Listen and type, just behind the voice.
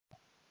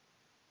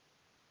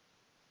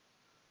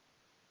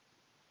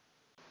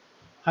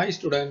Hi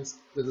students,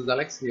 this is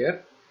Alex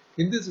here.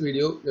 In this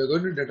video, we are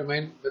going to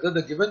determine whether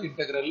the given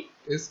integral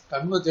is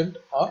convergent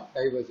or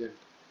divergent.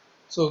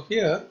 So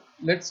here,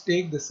 let's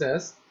take this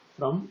as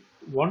from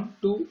 1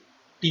 to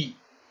t,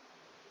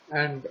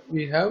 and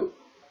we have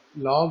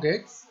log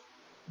x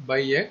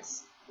by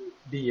x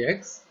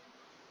dx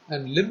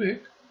and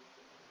limit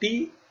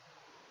t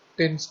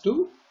tends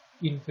to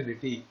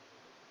infinity.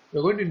 We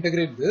are going to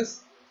integrate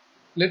this.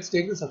 Let's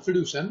take the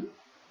substitution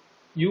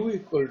u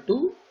equal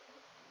to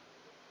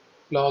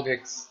log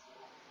x,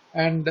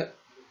 and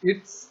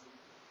its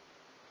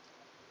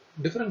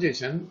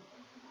differentiation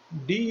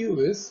du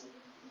is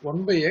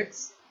 1 by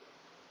x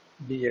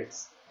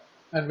dx,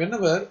 and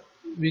whenever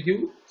we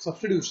give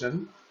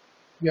substitution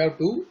we have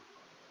to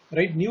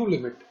write new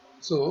limit.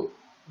 So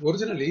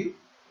originally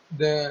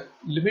the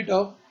limit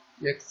of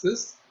x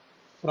is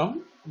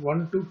from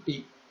 1 to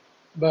t,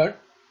 but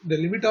the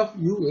limit of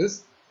u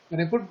is,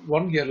 when I put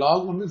 1 here,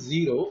 log 1 is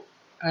 0,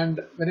 and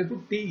when I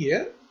put t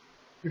here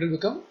it will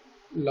become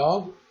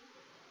log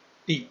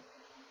t.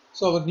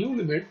 So our new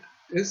limit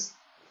is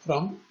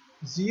from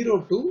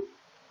 0 to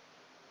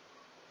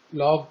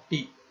log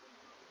t,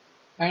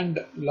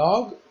 and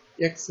log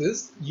x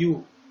is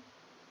u,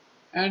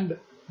 and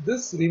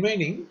this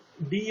remaining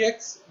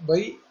dx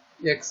by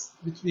x,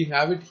 which we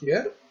have it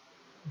here,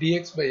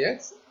 dx by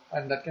x,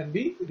 and that can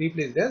be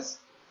replaced as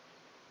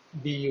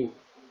du,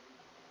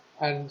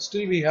 and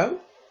still we have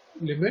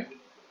limit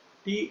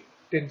t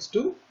tends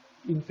to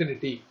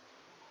infinity.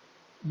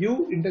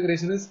 U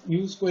integration is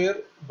u square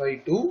by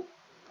 2,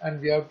 and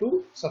we have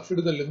to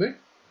substitute the limit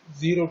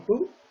 0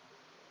 to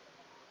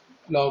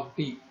log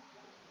t,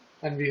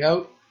 and we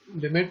have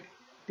limit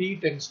t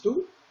tends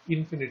to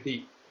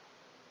infinity.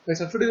 By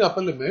substituting the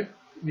upper limit,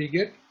 we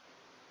get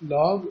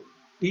log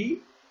t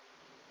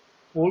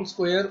whole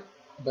square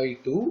by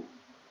 2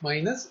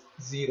 minus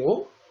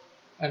 0,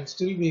 and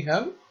still we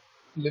have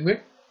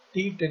limit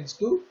t tends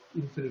to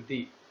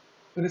infinity.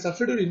 When I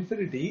substitute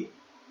infinity,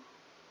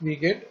 we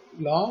get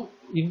log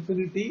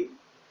infinity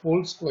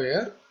whole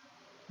square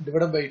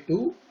divided by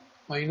 2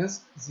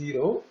 minus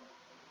 0,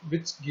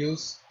 which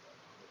gives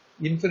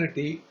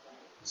infinity.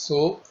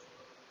 So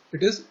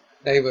it is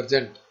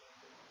divergent.